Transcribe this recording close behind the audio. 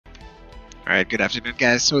Alright, good afternoon,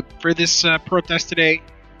 guys. So for this protest today,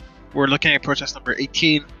 we're looking at protest number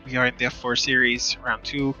 18. We are in the F4 series, round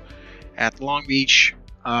 2 at Long Beach,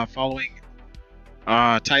 following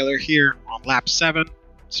Tyler here on lap 7.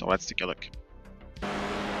 So let's take a look.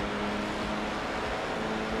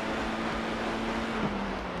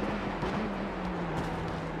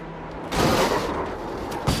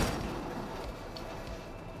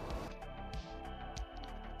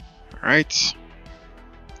 Alright,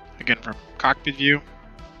 again from cockpit view.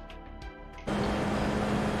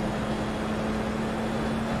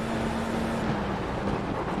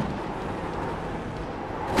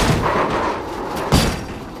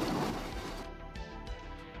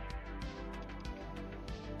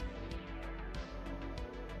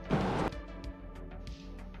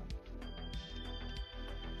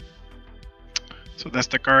 So that's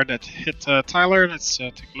the car that hit Tyler. Let's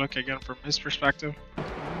take a look again from his perspective.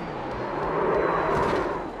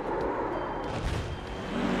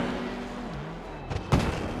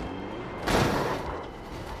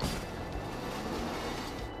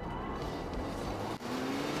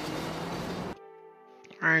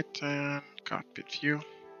 Alright, and cockpit view.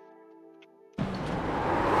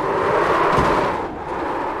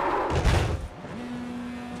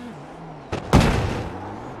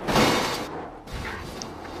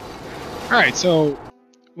 Alright, so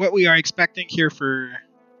what we are expecting here for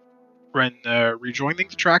when rejoining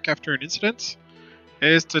the track after an incident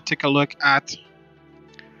is to take a look at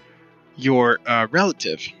your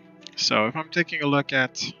relative. So if I'm taking a look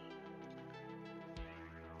at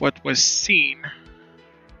what was seen,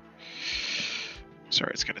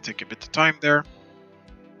 sorry, it's going to take a bit of time there.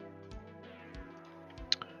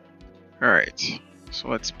 Alright, so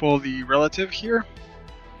let's pull the relative here.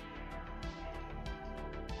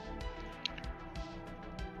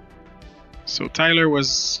 So Tyler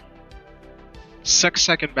was 6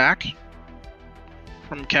 seconds back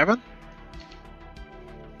from Kevin.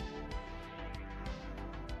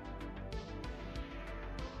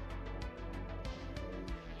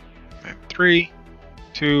 And 3,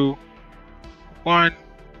 2, 1,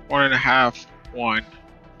 1.5, 1,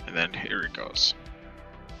 and then here it goes.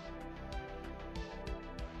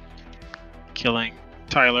 Killing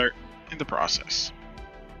Tyler in the process.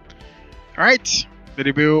 Alright,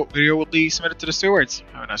 video will be submitted to the stewards.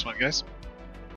 Have a nice one, guys.